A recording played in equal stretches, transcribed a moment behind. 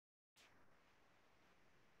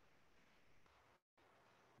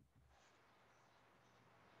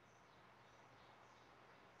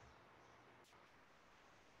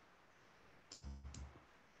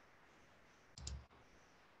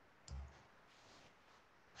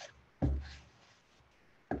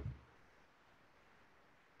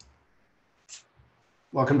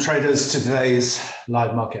Welcome traders to today's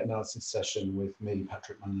live market analysis session with me,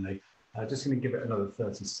 Patrick Manley. Just going to give it another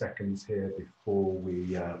 30 seconds here before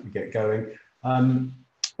we get going.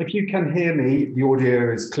 If you can hear me, the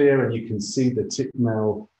audio is clear and you can see the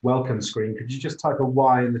Tickmill welcome screen. Could you just type a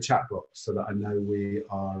Y in the chat box so that I know we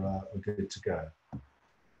are we're good to go?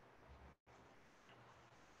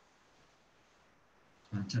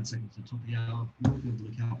 10 seconds to the top of the hour. We'll be on the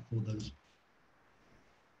lookout for those.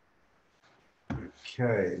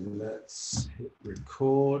 Okay, let's hit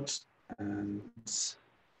record and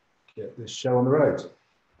get this show on the road.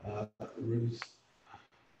 Ruth.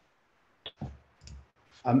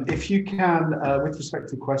 If you can, with respect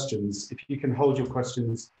to questions, if you can hold your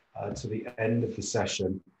questions to the end of the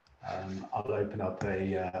session, I'll open up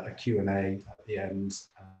a Q&A at the end,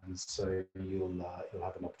 and so you'll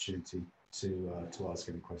have an opportunity to ask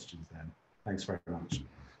any questions then. Thanks very much.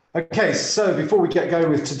 Okay, so before we get going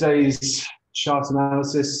with today's chart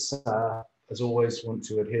analysis, as always, want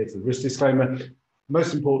to adhere to the risk disclaimer.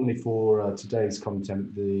 Most importantly for today's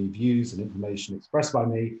content, the views and information expressed by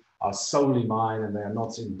me are solely mine and they are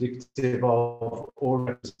not indicative of or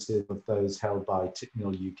representative of those held by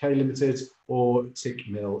Tickmill UK Limited or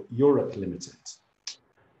Tickmill Europe Limited.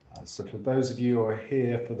 So for those of you who are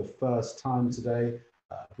here for the first time today,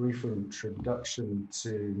 a brief introduction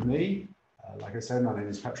to me. Like I said, my name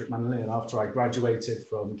is Patrick Manley, and after I graduated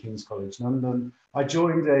from King's College London, I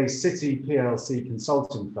joined a City PLC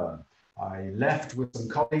consulting firm. I left with some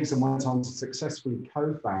colleagues and went on to successfully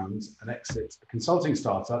co-found and exit a consulting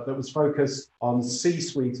startup that was focused on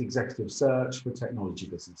C-suite executive search for technology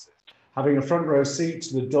businesses. Having a front row seat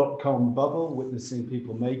to the dot-com bubble, witnessing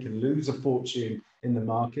people make and lose a fortune in the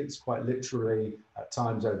markets, quite literally at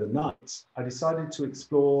times overnight, I decided to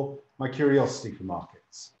explore my curiosity for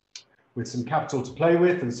markets. With some capital to play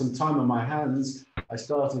with and some time on my hands, I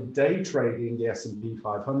started day trading the S&P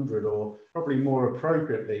 500, or probably more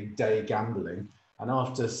appropriately, day gambling. And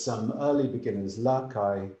after some early beginner's luck,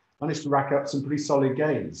 I managed to rack up some pretty solid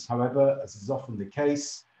gains. However, as is often the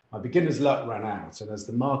case, my beginner's luck ran out. And as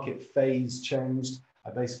the market phase changed, I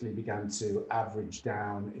basically began to average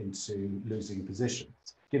down into losing positions,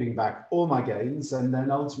 giving back all my gains and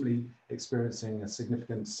then ultimately experiencing a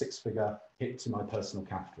significant six-figure hit to my personal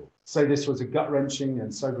capital. So this was a gut-wrenching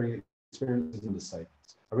and sobering experience as an understatement.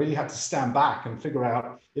 I really had to stand back and figure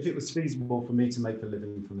out if it was feasible for me to make a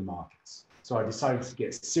living from the markets. So I decided to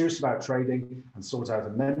get serious about trading and sought out a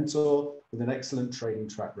mentor with an excellent trading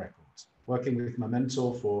track record. Working with my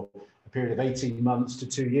mentor for a period of 18 months to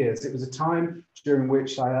 2 years, it was a time during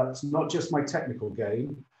which I upped not just my technical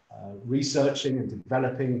game, researching and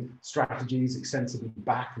developing strategies, extensively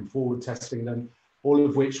back and forward testing them, all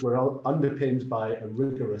of which were underpinned by a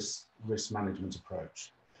rigorous risk management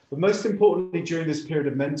approach. But most importantly, during this period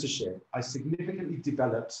of mentorship, I significantly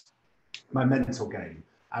developed my mental game.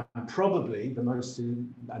 And probably the most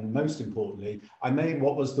importantly, I made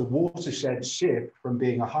what was the watershed shift from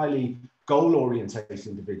being a highly goal-oriented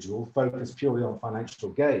individual focused purely on financial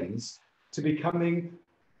gains to becoming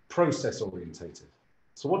process-orientated.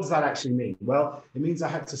 So what does that actually mean? Well, it means I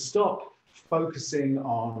had to stop focusing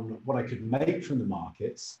on what I could make from the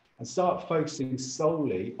markets and start focusing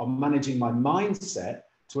solely on managing my mindset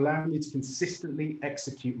to allow me to consistently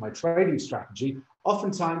execute my trading strategy,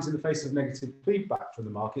 oftentimes in the face of negative feedback from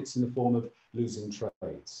the markets in the form of losing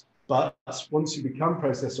trades. But once you become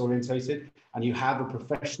process orientated and you have a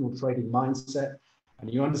professional trading mindset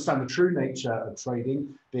and you understand the true nature of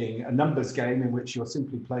trading being a numbers game in which you're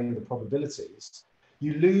simply playing the probabilities,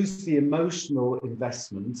 you lose the emotional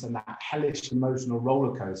investment and that hellish emotional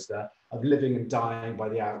roller coaster of living and dying by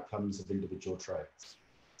the outcomes of individual trades.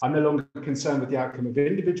 I'm no longer concerned with the outcome of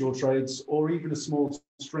individual trades or even a small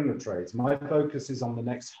string of trades. My focus is on the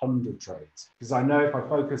next 100 trades, because I know if I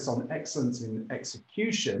focus on excellence in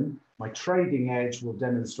execution, my trading edge will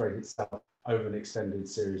demonstrate itself over an extended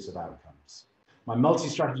series of outcomes. My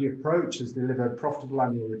multi-strategy approach has delivered profitable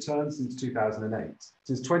annual returns since 2008.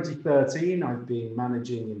 Since 2013, I've been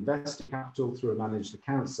managing investor capital through a managed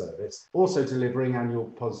account service, also delivering annual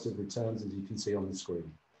positive returns, as you can see on the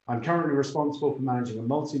screen. I'm currently responsible for managing a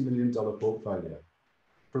multi-million-dollar portfolio.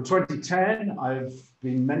 From 2010, I've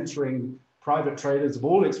been mentoring private traders of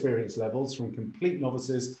all experience levels, from complete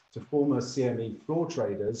novices to former CME floor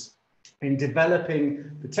traders, in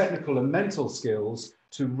developing the technical and mental skills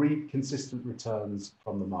to reap consistent returns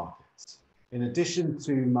from the markets. In addition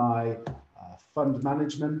to my fund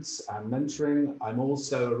management and mentoring, I'm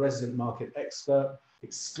also a resident market expert,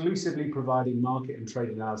 exclusively providing market and trade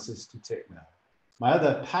analysis to Tickmill. My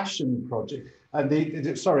other passion project,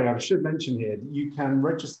 and sorry, I should mention here, you can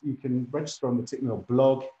register on the Tickmill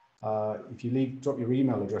blog If you drop your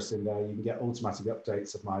email address in there, you can get automatic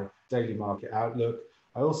updates of my daily market outlook.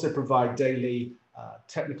 I also provide daily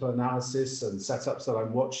technical analysis and setups that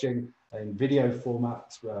I'm watching in video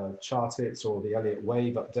format, chart hits or the Elliott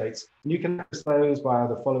Wave updates. And you can access those by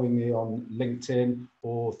either following me on LinkedIn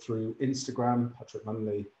or through Instagram, Patrick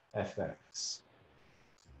Munley FX.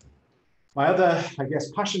 My other, I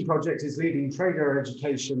guess, passion project is leading trader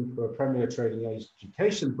education for a premier trading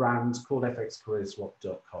education brand called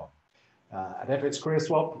fxcareerswap.com. At FX Career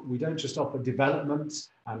Swap, we don't just offer development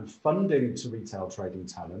and funding to retail trading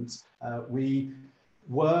talent. We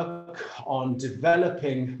work on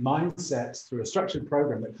developing mindsets through a structured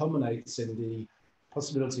program that culminates in the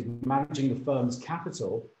possibility of managing the firm's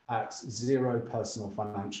capital at zero personal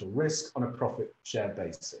financial risk on a profit share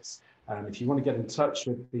basis. And if you want to get in touch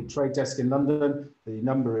with the trade desk in London, the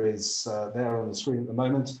number is there on the screen at the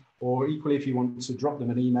moment. Or equally, if you want to drop them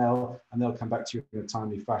an email and they'll come back to you in a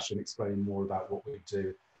timely fashion, explaining more about what we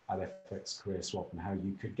do at FX Career Swap and how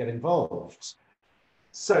you could get involved.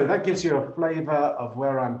 So that gives you a flavour of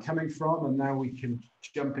where I'm coming from. And now we can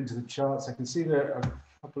jump into the charts. I can see there are a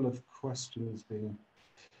couple of questions being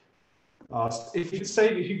asked. If you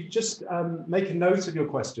could just make a note of your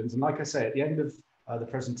questions. And like I say, at the end of the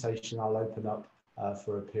presentation, I'll open up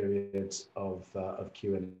for a period of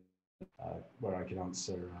Q&A where I can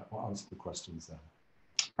answer the questions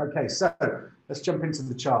there. Okay, so let's jump into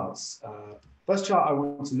the charts. First chart I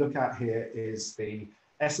want to look at here is the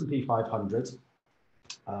S&P 500.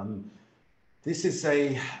 This is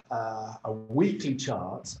a weekly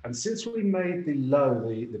chart, and since we made the low,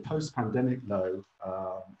 the post-pandemic low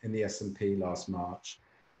in the S&P last March,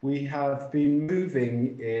 we have been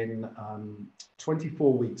moving in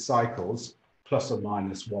 24-week cycles, plus or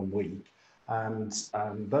minus 1 week. And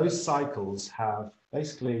those cycles have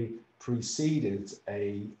basically preceded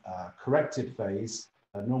a corrective phase,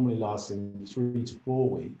 normally lasting 3 to 4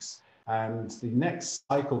 weeks. And the next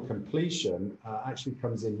cycle completion actually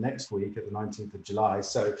comes in next week at the 19th of July,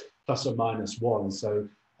 so plus or minus 1. So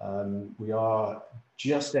we are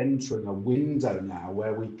just entering a window now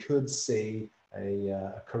where we could see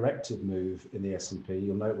a corrective move in the S&P.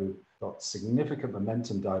 You'll note we've got significant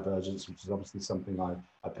momentum divergence, which is obviously something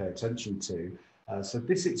I pay attention to. So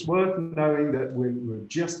it's worth knowing that we're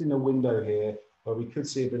just in a window here where we could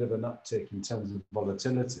see a bit of an uptick in terms of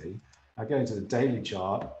volatility. I go into the daily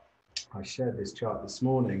chart. I shared this chart this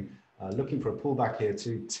morning, looking for a pullback here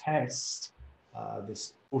to test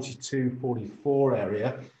this 42.44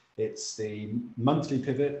 area. It's the monthly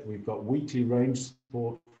pivot. We've got weekly range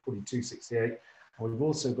support, 42.68. And we've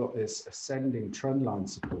also got this ascending trend line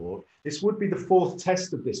support. This would be the fourth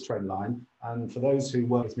test of this trend line. And for those who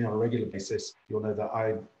work with me on a regular basis, you'll know that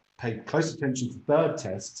I pay close attention to third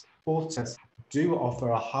tests. Fourth tests do offer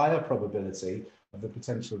a higher probability of the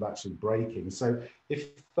potential of actually breaking. So if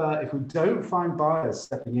we don't find buyers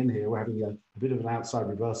stepping in here, we're having a bit of an outside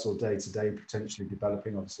reversal day to day potentially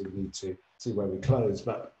developing. Obviously, we need to see where we close.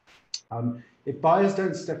 But if buyers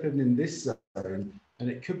don't step in this zone, then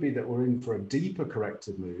it could be that we're in for a deeper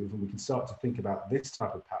corrective move, and we can start to think about this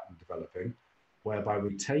type of pattern developing, whereby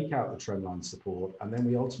we take out the trend line support, and then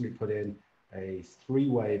we ultimately put in a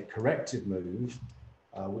three-wave corrective move,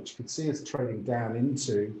 which could see us trading down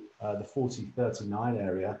into the 40.39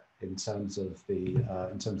 area in terms of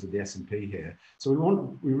the S&P here. So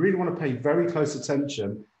we really want to pay very close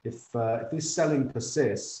attention if this selling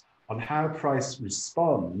persists on how price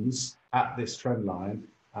responds at this trend line,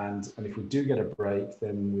 and if we do get a break,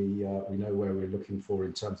 then we know where we're looking for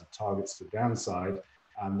in terms of targets to the downside,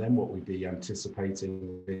 and then what we'd be anticipating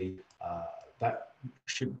would be that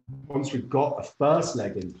should, once we've got a first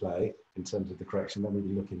leg in play in terms of the correction, then we'd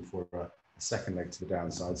be looking for a second leg to the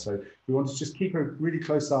downside. So we want to just keep a really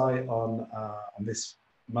close eye on this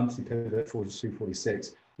monthly pivot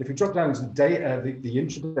 42.46. If we drop down to the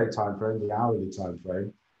intraday time frame, the hourly time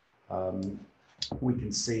frame, we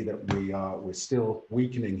can see that we're still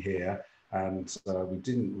weakening here, and we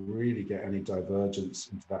didn't really get any divergence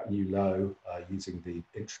into that new low using the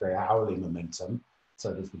intraday hourly momentum.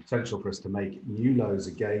 So there's the potential for us to make new lows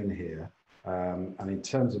again here. And in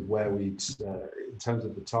terms of in terms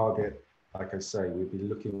of the target, like I say, we'd be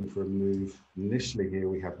looking for a move. Initially here,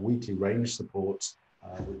 we have weekly range support,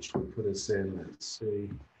 which will put us in, let's see.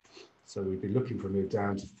 So we'd be looking for a move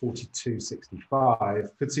down to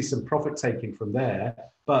 42.65. Could see some profit taking from there.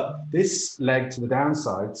 But this leg to the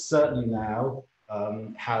downside certainly now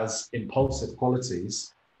has impulsive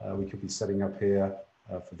qualities. We could be setting up here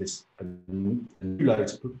for this new low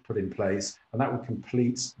to put in place, and that would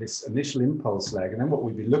complete this initial impulse leg. And then what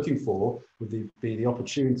we'd be looking for would be the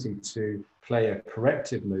opportunity to play a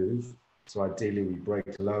corrective move So ideally we break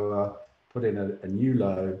lower, put in a new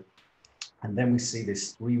low, and then we see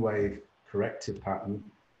this three-wave corrective pattern,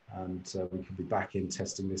 and we could be back in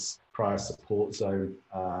testing this prior support zone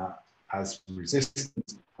as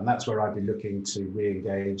resistance, and that's where I'd be looking to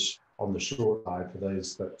re-engage on the short side. For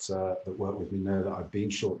those that work with me know that I've been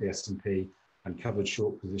short the S&P and covered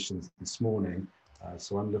short positions this morning.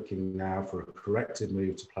 So I'm looking now for a corrective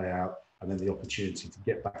move to play out, and then the opportunity to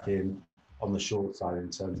get back in on the short side in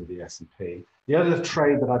terms of the S&P. The other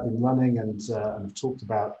trade that I've been running and I've talked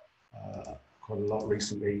about quite a lot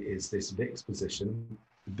recently is this VIX position.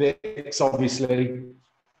 VIX obviously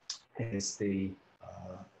is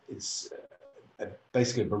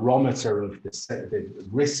basically a barometer of the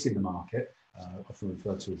risk in the market, often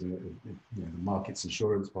referred to as the market's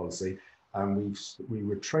insurance policy. And we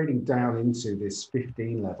were trading down into this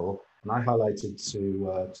 15 level, and I highlighted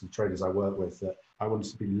to the traders I work with that I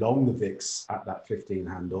wanted to be long the VIX at that 15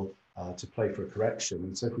 handle to play for a correction.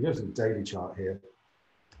 And so if we go to the daily chart here,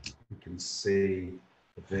 we can see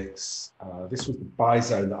the VIX. This was the buy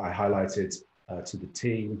zone that I highlighted to the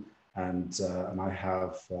team, and I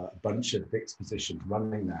have a bunch of VIX positions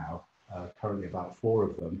running now, currently about 4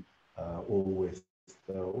 of them, all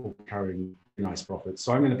carrying nice profits.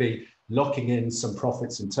 So I'm going to be locking in some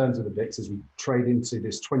profits in terms of the VIX as we trade into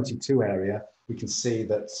this 22 area. We can see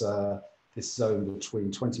that this zone between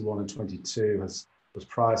 21 and 22 was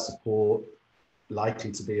prior support, likely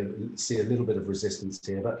to see a little bit of resistance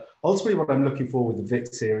here. But ultimately what I'm looking for with the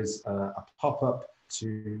VIX here is a pop-up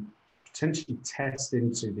to potentially test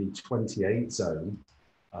into the 28 zone.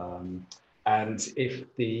 And if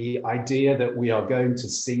the idea that we are going to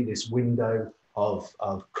see this window of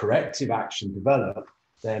corrective action develop,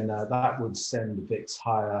 then that would send the VIX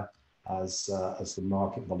higher as the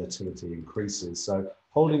market volatility increases. So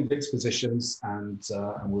holding VIX positions, and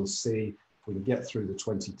we'll see if we can get through the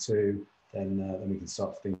 22, then we can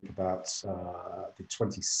start to think about the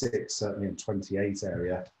 26, certainly in 28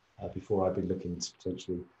 area, before I'd be looking to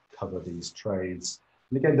potentially cover these trades.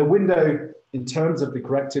 And again, the window in terms of the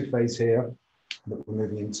corrective phase here that we're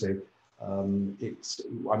moving into,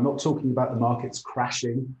 I'm not talking about the markets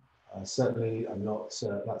crashing. Certainly, I'm not.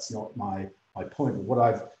 That's not my point. But what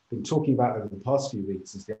I've been talking about over the past few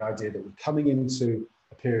weeks is the idea that we're coming into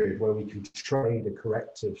a period where we can trade a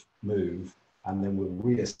corrective move, and then we'll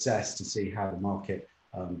reassess to see how the market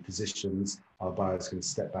positions. Are buyers going to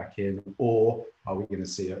step back in, or are we going to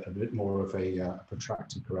see a bit more of a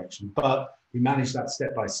protracted correction? But we manage that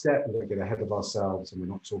step by step. We don't get ahead of ourselves, and we're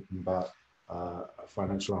not talking about a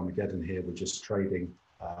financial Armageddon here. We're just trading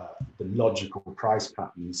the logical price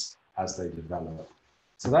patterns as they develop.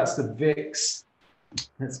 So that's the VIX.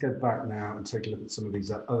 Let's go back now and take a look at some of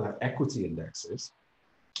these other equity indexes.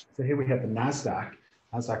 So here we have the NASDAQ.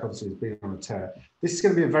 NASDAQ obviously has been on a tear. This is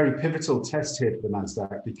going to be a very pivotal test here for the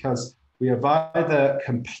NASDAQ, because we have either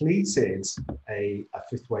completed a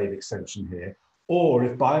fifth wave extension here, or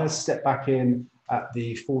if buyers step back in at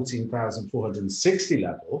the 14,460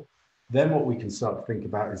 level, then what we can start to think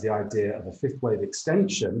about is the idea of a fifth wave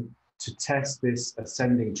extension to test this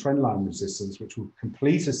ascending trendline resistance, which will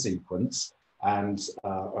complete a sequence and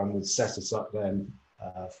would set us up then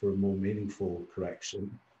for a more meaningful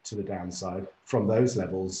correction to the downside from those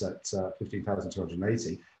levels at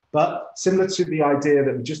 15,280. But similar to the idea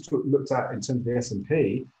that we just looked at in terms of the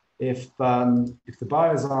S&P, if the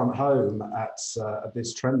buyers aren't home at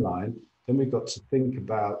this trend line, then we've got to think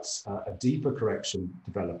about a deeper correction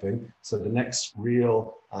developing. So the next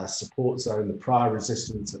real support zone, the prior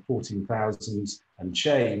resistance at 14,000 and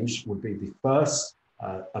change, would be the first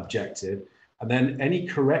objective. And then any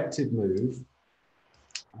corrective move,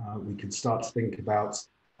 we could start to think about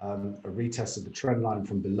a retest of the trend line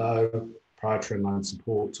from below, prior trend line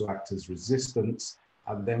support to act as resistance.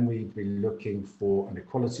 And then we'd be looking for an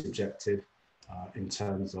equality objective in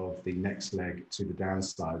terms of the next leg to the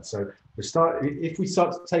downside. So if we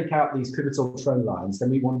start to take out these pivotal trend lines, then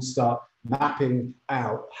we want to start mapping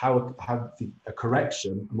out how a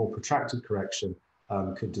correction, a more protracted correction,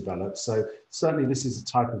 could develop. So certainly this is a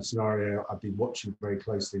type of scenario I'd be watching very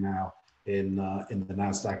closely now in the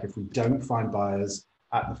NASDAQ. If we don't find buyers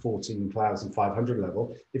at the 14,500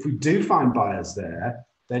 level, if we do find buyers there,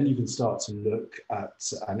 then you can start to look at,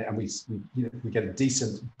 and we get a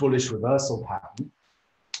decent bullish reversal pattern.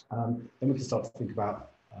 Then we can start to think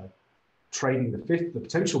about trading the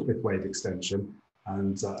potential fifth wave extension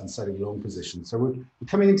and setting long positions. So we're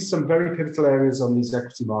coming into some very pivotal areas on these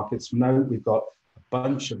equity markets. Note we've got a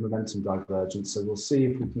bunch of momentum divergence, so we'll see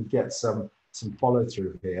if we can get some follow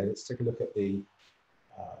through here. Let's take a look at the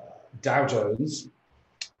Dow Jones.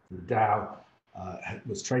 The Dow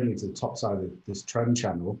was trading into the top side of this trend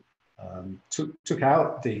channel took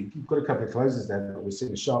out you've got a couple of closes there, but we're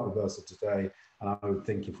seeing a sharp reversal today. And I would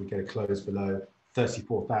think if we get a close below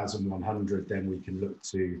 34,100, then we can look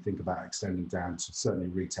to think about extending down to certainly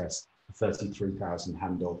retest the 33,000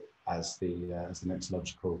 handle as the next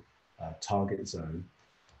logical target zone.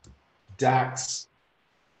 DAX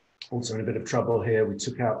also in a bit of trouble here. We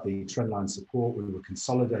took out the trendline support. We were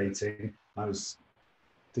consolidating. I was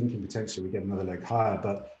thinking potentially we get another leg higher,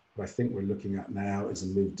 but what I think we're looking at now is a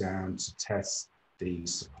move down to test the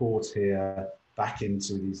support here back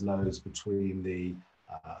into these lows between the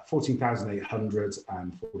 14,800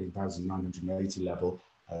 and 14,980 level.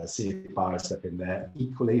 See if buyers step in there.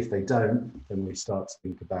 Equally, if they don't, then we start to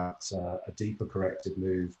think about a deeper corrective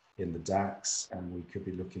move in the DAX, and we could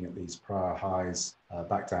be looking at these prior highs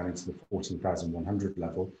back down into the 14,100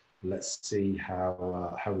 level. Let's see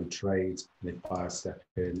how we trade and if buyers step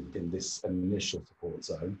in this initial support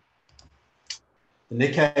zone. The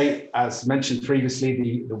Nikkei, as mentioned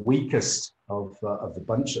previously, the weakest of the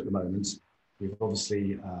bunch at the moment. We've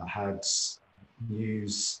obviously had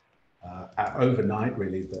news overnight,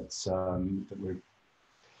 really, that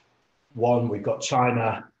we've got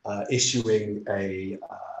China issuing an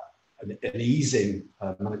easing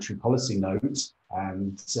monetary policy note,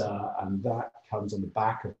 and that comes on the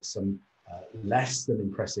back of some less than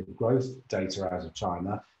impressive growth data out of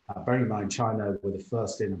China. Bearing in mind, China were the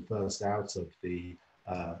first in and first out of the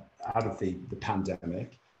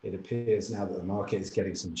pandemic. It appears now that the market is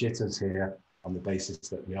getting some jitters here on the basis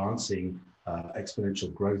that we aren't seeing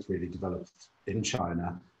exponential growth really developed in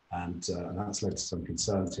China, and that's led to some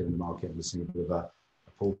concerns here in the market. We're seeing a bit of a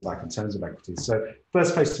pullback in terms of equities. So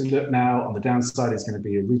first place to look now on the downside is going to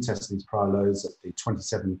be a retest of these prior lows at the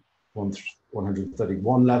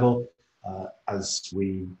 27,131 level. As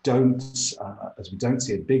we don't see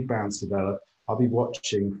a big bounce develop, I'll be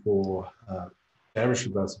watching for bearish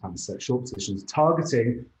reversal patterns, set short positions,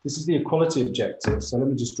 targeting. This is the equality objective. So let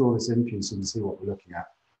me just draw this in for you so you can see what we're looking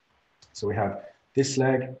at. So we have this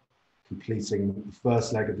leg completing the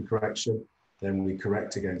first leg of the correction, then we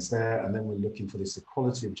correct against there, and then we're looking for this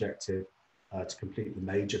equality objective to complete the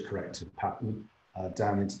major corrective pattern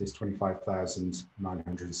down into this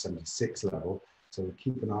 25,976 level. So we'll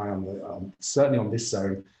keep an eye on certainly on this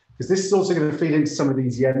zone, because this is also going to feed into some of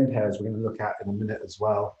these yen pairs we're going to look at in a minute as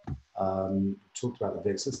well. Talked about the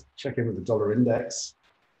VIX. Let's check in with the dollar index.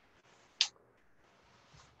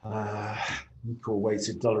 Equal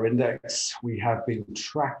weighted dollar index. We have been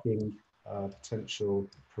tracking potential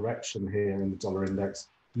correction here in the dollar index,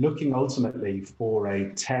 looking ultimately for a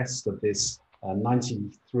test of this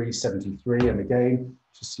 93.73. And again,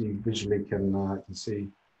 just so you visually can see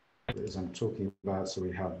what it is I'm talking about. So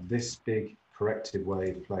we have this big corrective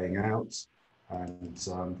wave playing out, and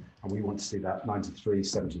we want to see that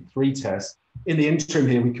 93.73 test. In the interim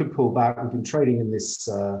here, we could pull back. We've been trading in this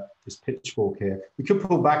this pitchfork here. We could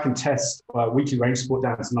pull back and test weekly range support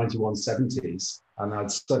down to 91.70s, and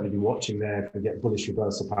I'd certainly be watching there if we get bullish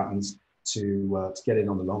reversal patterns to get in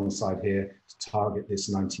on the long side here to target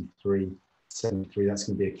this 93.73. That's going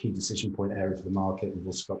to be a key decision point area for the market. We've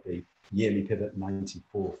also got the yearly pivot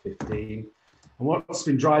 94.15. And what's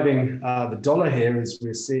been driving the dollar here is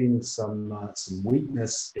we're seeing some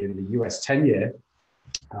weakness in the US 10-year,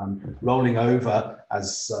 rolling over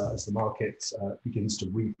as the market begins to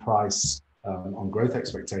reprice on growth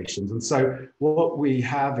expectations. And so what we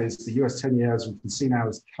have is the US 10-year, as we can see now,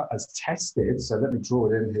 as tested. So let me draw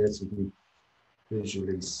it in here so we can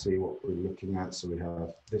visually see what we're looking at. So we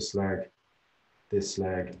have this leg,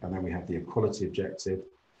 and then we have the equality objective.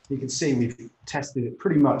 You can see we've tested it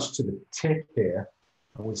pretty much to the tip here.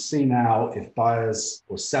 And we'll see now if buyers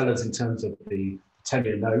or sellers in terms of the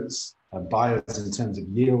 10-year notes, buyers in terms of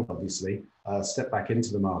yield, obviously, step back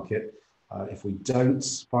into the market. If we don't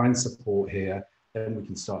find support here, then we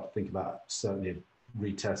can start to think about certainly a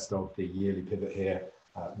retest of the yearly pivot here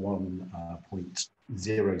at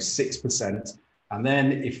 1.06%. And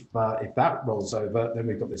then if that rolls over, then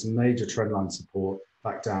we've got this major trendline support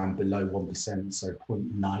back down below 1%, so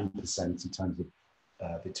 0.9% in terms of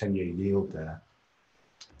the 10-year yield there.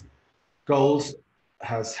 Gold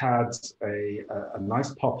has had a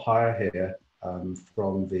nice pop higher here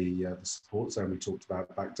from the support zone we talked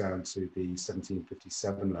about back down to the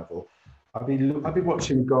 1757 level. I'll be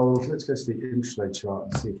watching gold. Let's go to the intraday chart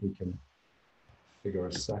and see if we can figure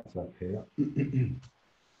a setup here.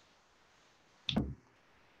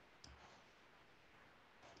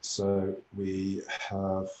 So we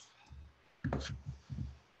have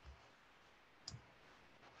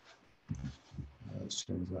let's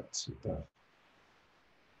change that to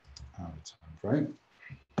our time frame.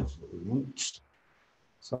 That's what we want.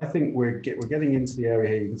 So I think we're getting into the area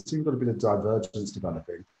here. You can see we've got a bit of divergence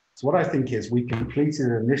developing. So what I think is we completed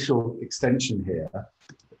an initial extension here.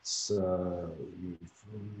 So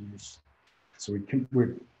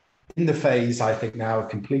we're in the phase, I think, now of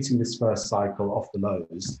completing this first cycle off the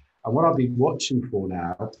lows. And what I'll be watching for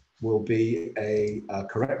now will be a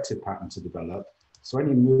corrective pattern to develop. So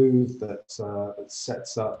any move that, that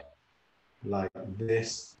sets up like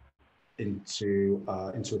this into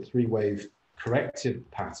a three-wave corrective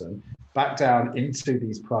pattern, back down into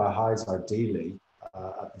these prior highs, ideally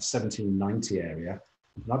at the 1790 area.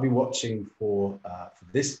 And I'll be watching for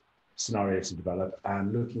this scenario to develop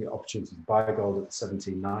and looking at opportunities to buy gold at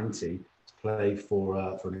 1790 to play for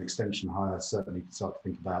an extension higher. Certainly can start to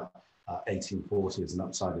think about 1840 as an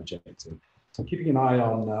upside objective. So keeping an eye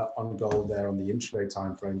on gold there on the intraday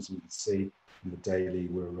time frames. You can see in the daily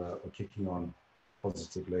we're kicking on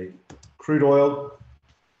positively. Crude oil.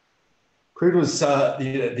 Crude was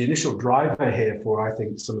the initial driver here for, I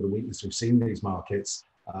think, some of the weakness we've seen in these markets.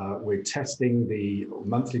 We're testing the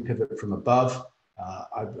monthly pivot from above.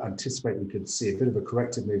 I anticipate we could see a bit of a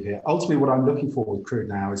corrective move here. Ultimately, what I'm looking for with crude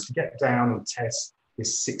now is to get down and test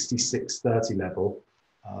this 66.30 level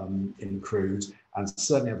in crude. And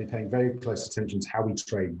certainly I'll be paying very close attention to how we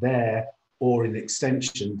trade there or in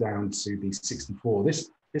extension down to the 64.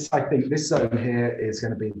 I think this zone here is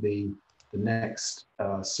going to be the next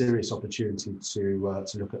serious opportunity to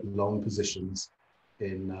look at long positions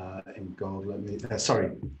in gold.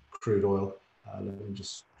 Crude oil. Let me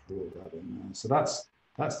just draw that in there. So that's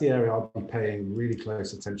the area I'll be paying really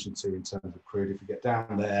close attention to in terms of crude. If we get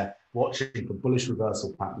down there, watching for bullish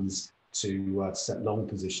reversal patterns to set long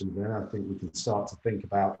positions, then I think we can start to think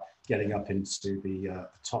about getting up into the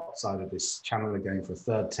top side of this channel again for a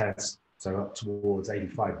third test. So up towards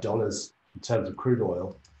 $85 in terms of crude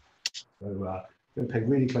oil. So going to pay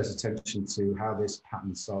really close attention to how this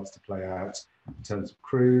pattern starts to play out in terms of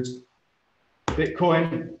crude.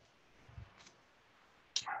 Bitcoin,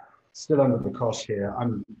 still under the cosh here.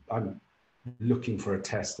 I'm looking for a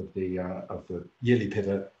test of the yearly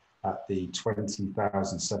pivot at the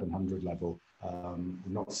 20,700 level. We're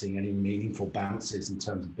not seeing any meaningful bounces in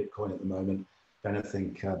terms of Bitcoin at the moment. Then I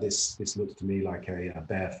think this looks to me like a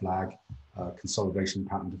bear flag, consolidation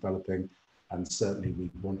pattern developing. And certainly we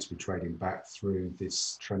want to be trading back through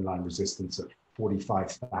this trendline resistance at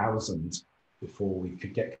 45,000 before we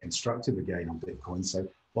could get constructive again on Bitcoin. So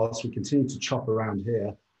whilst we continue to chop around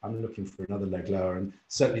here, I'm looking for another leg lower. And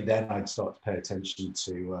certainly then I'd start to pay attention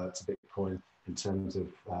to Bitcoin in terms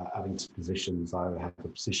of adding to positions. I have a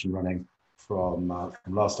position running from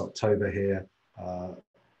last October here,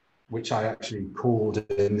 which I actually called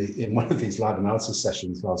in one of these live analysis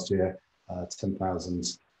sessions last year,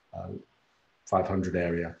 10,500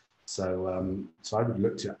 area. So, so I would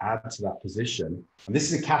look to add to that position. And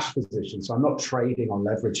this is a cash position, so I'm not trading on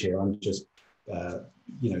leverage here. I'm just,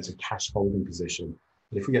 it's a cash holding position.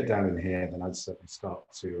 But if we get down in here, then I'd certainly start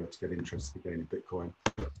to get interested again in Bitcoin.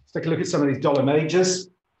 Let's take a look at some of these dollar majors.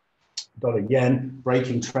 Dollar yen,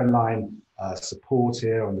 breaking trend line support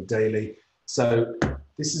here on the daily. So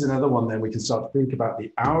this is another one then we can start to think about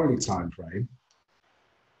the hourly time frame.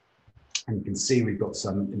 And you can see we've got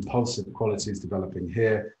some impulsive qualities developing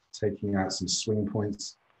here, taking out some swing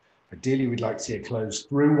points. Ideally, we'd like to see a close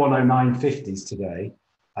through 109.50s today.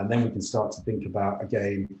 And then we can start to think about,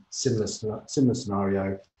 again, similar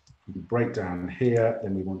scenario. We can break down here,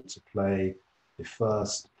 then we want to play the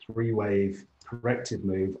first three-wave corrective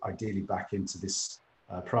move, ideally back into this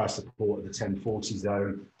prior support of the 1040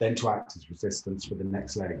 zone, then to act as resistance for the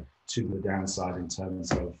next leg to the downside in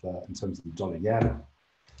terms of the dollar yen.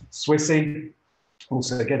 Swissy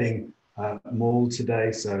also getting mauled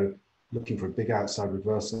today, so looking for a big outside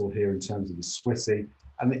reversal here in terms of the Swissy.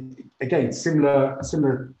 And again, similar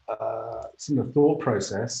thought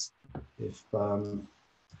process. If we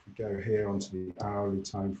go here onto the hourly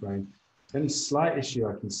time frame, the only slight issue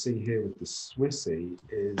I can see here with the Swissy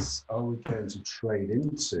is, are we going to trade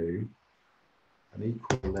into an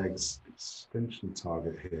equal legs extension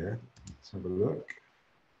target here? Let's have a look.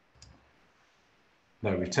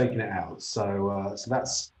 No, we've taken it out. So so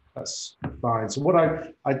that's fine. So what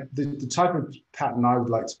the type of pattern I would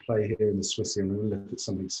like to play here in the Swissy, and we'll look at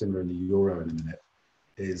something similar in the Euro in a minute,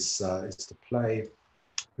 is to play.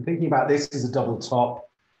 I'm thinking about this as a double top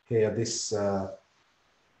here. This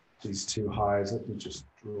these two highs. Let me just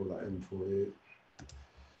draw that in for you.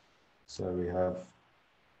 So we have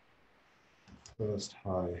first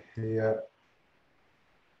high here,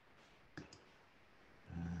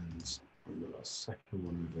 and we've got our second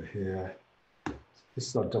one over here. This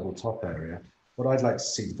is our double top area. What I'd like to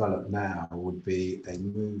see develop now would be a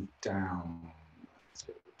move down. Let's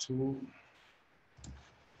get tool.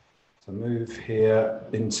 So move here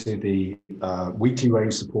into the weekly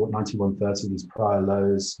range support, 9130, these prior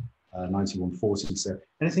lows, 9140. So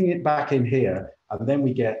anything back in here, and then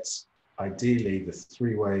we get ideally the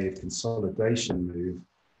three-wave consolidation move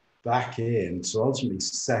back in to ultimately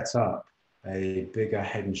set up a bigger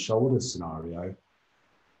head and shoulders scenario,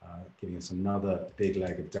 giving us another big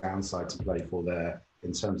leg of downside to play for there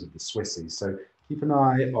in terms of the Swissies. So keep an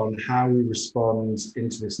eye on how we respond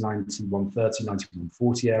into this 9130,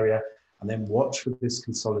 9140 area, and then watch for this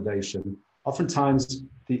consolidation. Oftentimes,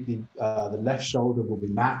 the left shoulder will be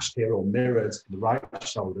matched here or mirrored in the right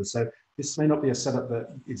shoulder. So this may not be a setup that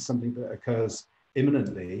is something that occurs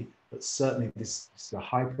imminently, but certainly this is a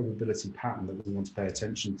high probability pattern that we want to pay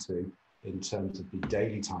attention to in terms of the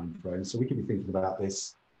daily time frame. So we could be thinking about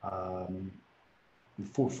this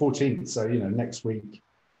 14th. So, you know, next week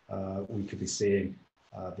we could be seeing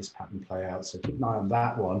this pattern play out. So keep an eye on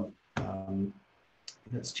that one.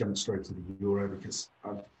 Let's jump straight to the euro because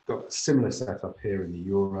I've got a similar setup here in the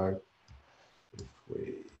euro. If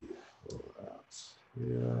we pull out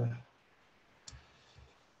here.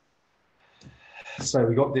 So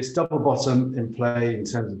we got this double bottom in play in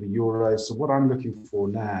terms of the euro. So what I'm looking for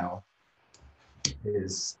now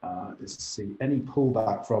is to see any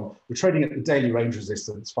pullback from, we're trading at the daily range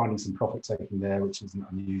resistance, finding some profit taking there, which isn't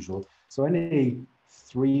unusual. So any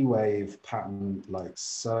three-wave pattern like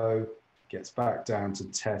so gets back down to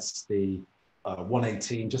test the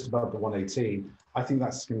 118, just above the 118. I think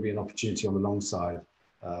that's going to be an opportunity on the long side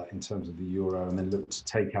in terms of the euro, and then look to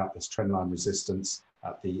take out this trendline resistance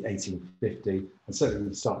at the 1850, and certainly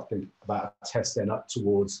we start to think about a test then up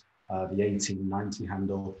towards the 1890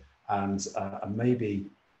 handle, and maybe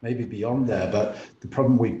beyond there. But the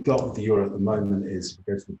problem we've got with the euro at the moment is, if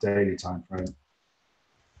we go to the daily time frame,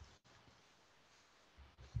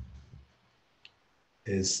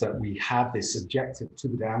 is that we have this objective to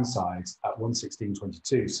the downside at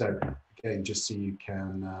 116.22. So again, just so you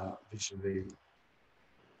can visually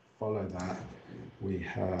follow that, we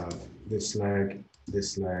have this leg,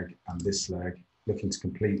 and this leg looking to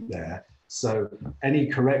complete there. So any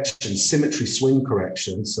correction, symmetry swing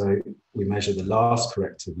correction, so we measure the last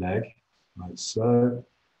corrective leg, like so.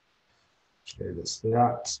 Okay, that's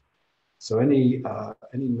that. So any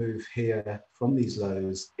move here from these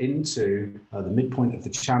lows into the midpoint of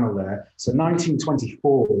the channel there. So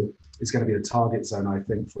 1924 is going to be the target zone, I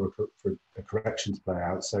think, for a correction to play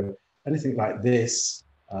out. So anything like this,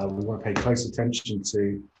 we want to pay close attention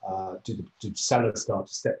to. Do sellers start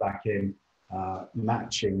to step back in,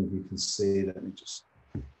 matching? You can see. Let me just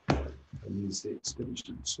use the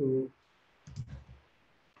extension tool.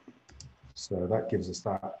 So that gives us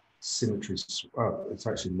that symmetry. Oh, it's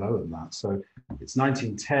actually lower than that. So it's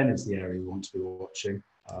 1910 is the area we want to be watching.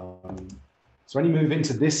 So any move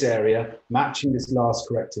into this area, matching this last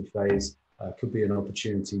corrective phase, could be an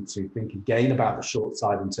opportunity to think again about the short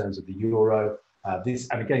side in terms of the euro. And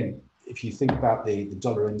again, if you think about the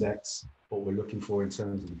dollar index, what we're looking for in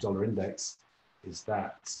terms of the dollar index is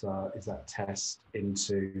that test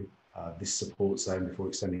into this support zone before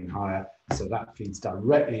extending higher. So that feeds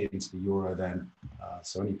directly into the euro then.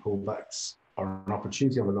 So any pullbacks are an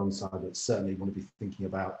opportunity on the long side, but certainly want to be thinking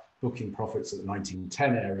about booking profits at the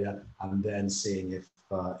 1910 area and then seeing if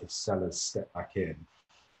sellers step back in.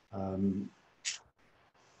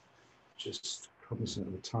 Just cognizant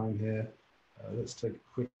of the time here. Let's take a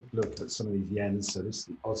quick look at some of these yens. So this is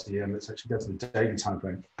the Aussie yen. Let's actually go to the daily time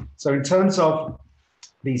frame. So in terms of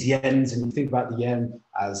these yens, and you think about the yen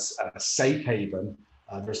as a safe haven,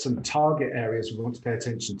 there are some target areas we want to pay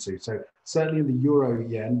attention to. So certainly in the euro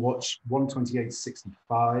yen, watch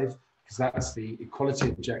 128.65, because that's the equality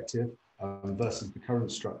objective versus the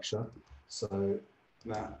current structure. So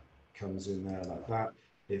that comes in there like that.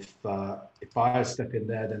 If buyers step in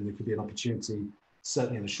there, then there could be an opportunity,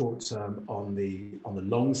 certainly in the short term, on the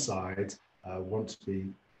long side. Want to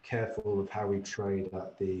be careful of how we trade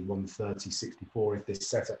at the 130.64 if this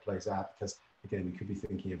setup plays out, because again, we could be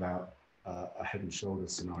thinking about a head and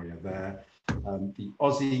shoulders scenario there. The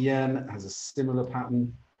Aussie yen has a similar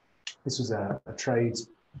pattern. This was a trade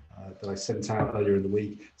that I sent out earlier in the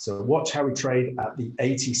week. So watch how we trade at the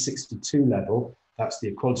 80.62 level. That's the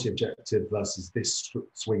equality objective versus this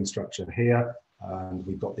swing structure here. And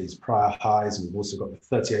we've got these prior highs, and we've also got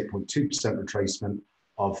the 38.2% retracement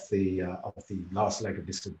of the last leg of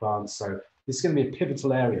this advance. So this is going to be a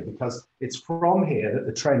pivotal area, because it's from here that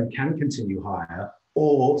the trend can continue higher,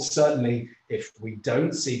 or certainly if we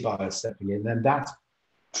don't see buyers stepping in, then that's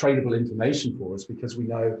tradable information for us, because we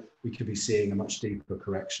know we could be seeing a much deeper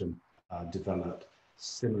correction develop.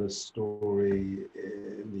 Similar story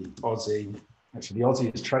in the Aussie. actually the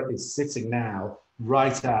Aussie is sitting now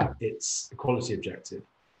right at its equality objective.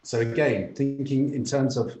 So again, thinking in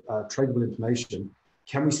terms of tradable information,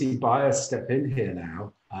 can we see buyers step in here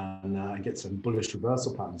now and get some bullish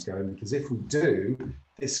reversal patterns going? Because if we do,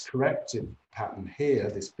 this corrective pattern here,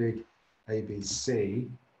 this big ABC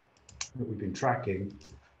that we've been tracking,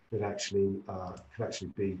 could actually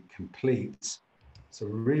be complete. So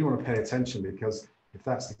we really want to pay attention, because if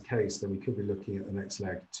that's the case, then we could be looking at the next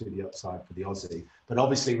leg to the upside for the Aussie. But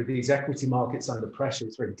obviously, with these equity markets under pressure,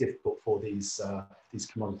 it's very difficult for these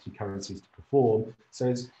commodity currencies to perform. So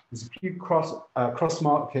there's a few cross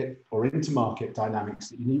market or intermarket dynamics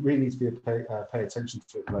that you really need to pay attention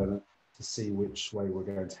to at the moment to see which way we're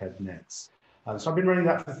going to head next. So I've been running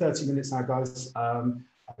that for 30 minutes now, guys.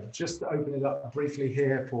 I've just opened it up briefly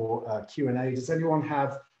here for Q&A. Does anyone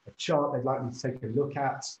have a chart they'd like me to take a look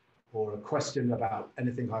at, or a question about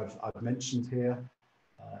anything I've mentioned here?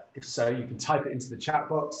 If so, you can type it into the chat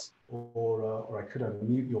box, or I could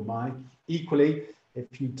unmute your mic. Equally,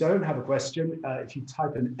 if you don't have a question, if you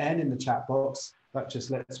type an N in the chat box, that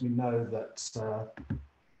just lets me know that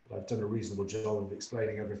I've done a reasonable job of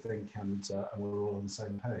explaining everything, and we're all on the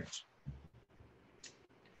same page.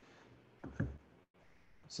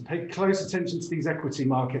 So pay close attention to these equity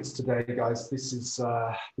markets today, guys. This is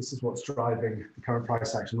what's driving the current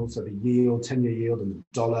price action. Also, the yield, 10-year yield, and the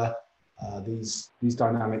dollar. These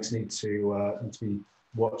dynamics need to be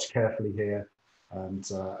watched carefully here, and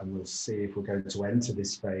we'll see if we're going to enter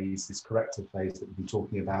this phase, this corrective phase that we've been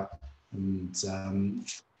talking about, and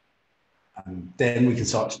then we can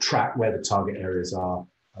start to track where the target areas are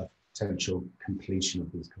of potential completion of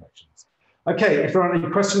these corrections. Okay, if there aren't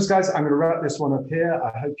any questions, guys, I'm going to wrap this one up here.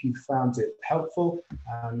 I hope you found it helpful,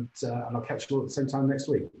 and I'll catch you all at the same time next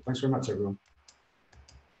week. Thanks very much, everyone.